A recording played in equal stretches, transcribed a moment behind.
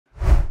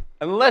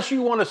Unless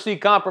you want to see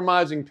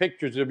compromising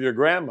pictures of your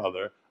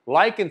grandmother,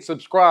 like and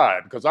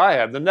subscribe, because I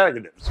have the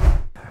negatives.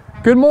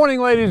 Good morning,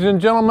 ladies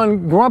and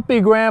gentlemen. Grumpy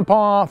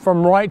Grandpa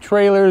from Wright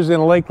Trailers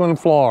in Lakeland,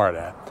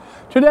 Florida.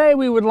 Today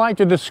we would like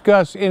to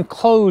discuss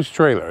enclosed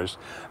trailers.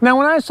 Now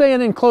when I say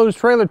an enclosed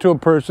trailer to a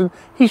person,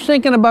 he's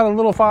thinking about a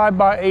little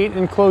 5x8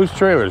 enclosed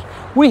trailers.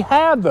 We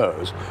have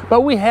those,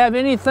 but we have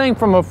anything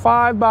from a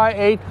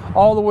 5x8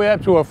 all the way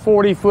up to a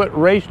 40-foot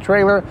race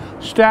trailer,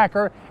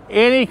 stacker,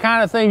 any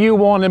kind of thing you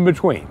want in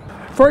between.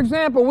 For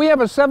example, we have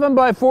a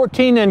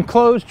 7x14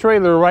 enclosed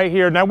trailer right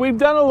here. Now we've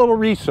done a little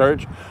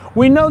research.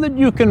 We know that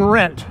you can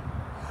rent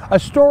a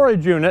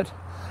storage unit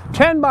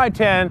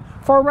 10x10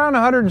 for around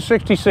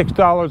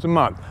 $166 a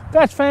month.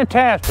 That's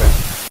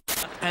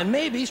fantastic. And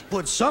maybe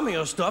put some of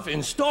your stuff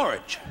in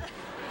storage.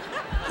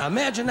 Now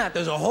imagine that.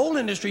 There's a whole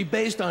industry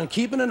based on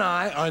keeping an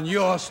eye on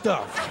your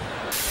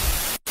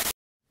stuff.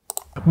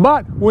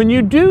 But when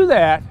you do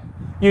that,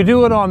 you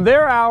do it on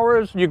their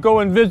hours. You go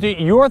and visit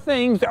your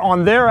things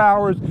on their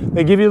hours.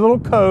 They give you a little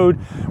code.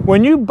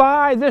 When you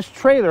buy this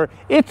trailer,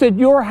 it's at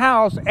your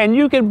house, and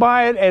you can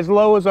buy it as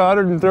low as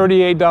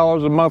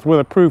 $138 a month with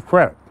approved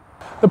credit.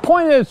 The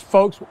point is,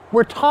 folks,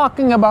 we're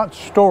talking about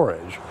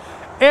storage.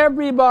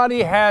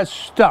 Everybody has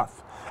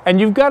stuff,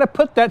 and you've got to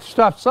put that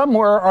stuff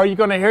somewhere, or you're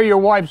going to hear your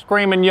wife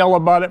scream and yell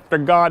about it for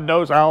God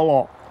knows how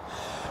long.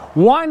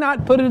 Why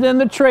not put it in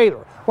the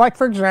trailer? Like,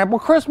 for example,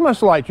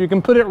 Christmas lights. You can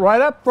put it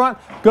right up front,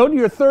 go to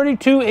your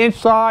 32-inch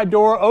side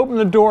door, open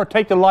the door,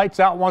 take the lights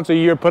out once a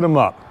year, put them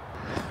up.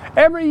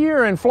 Every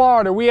year in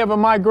Florida, we have a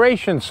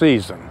migration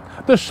season.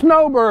 The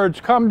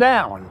snowbirds come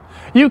down.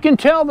 You can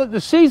tell that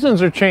the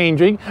seasons are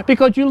changing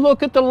because you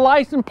look at the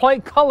license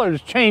plate colors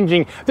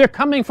changing. They're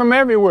coming from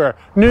everywhere.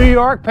 New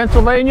York,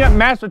 Pennsylvania,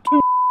 Massachusetts.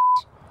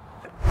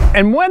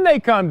 And when they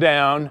come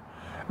down,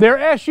 their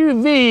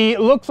SUV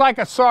looks like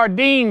a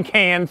sardine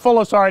can full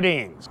of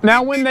sardines.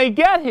 Now when they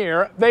get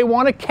here, they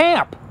want to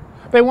camp.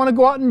 They want to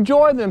go out and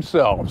enjoy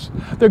themselves.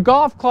 The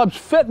golf clubs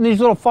fit in these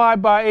little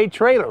 5x8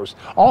 trailers.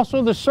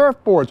 Also the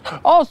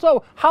surfboards.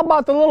 Also, how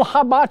about the little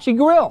hibachi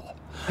grill?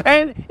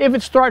 And if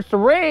it starts to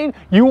rain,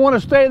 you want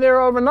to stay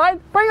there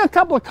overnight, bring a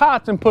couple of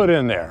cots and put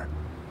in there.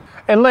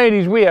 And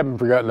ladies, we haven't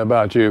forgotten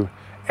about you.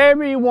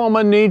 Every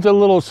woman needs a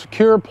little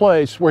secure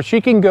place where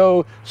she can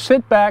go,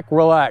 sit back,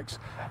 relax.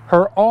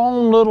 Her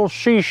own little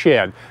she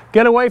shed.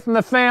 Get away from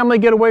the family,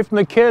 get away from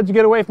the kids,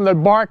 get away from the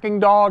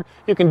barking dog.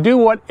 You can do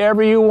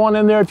whatever you want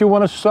in there. If you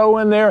want to sew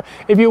in there,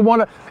 if you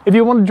want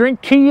to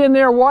drink tea in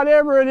there,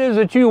 whatever it is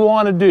that you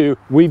want to do,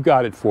 we've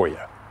got it for you.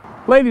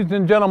 Ladies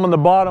and gentlemen, the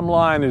bottom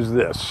line is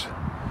this.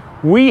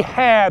 We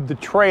have the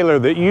trailer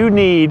that you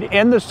need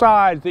in the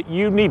size that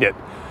you need it.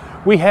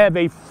 We have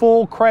a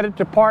full credit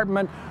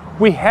department.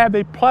 We have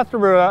a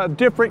plethora of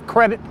different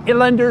credit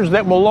lenders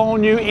that will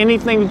loan you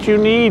anything that you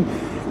need,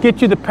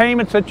 get you the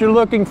payments that you're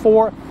looking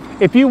for.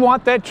 If you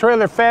want that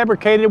trailer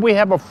fabricated, we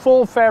have a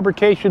full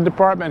fabrication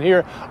department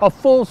here, a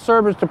full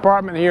service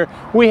department here.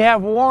 We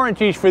have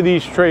warranties for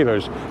these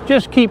trailers.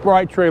 Just keep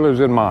Wright Trailers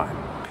in mind.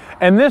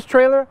 And this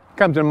trailer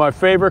comes in my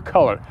favorite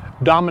color,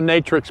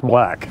 Dominatrix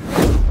Black.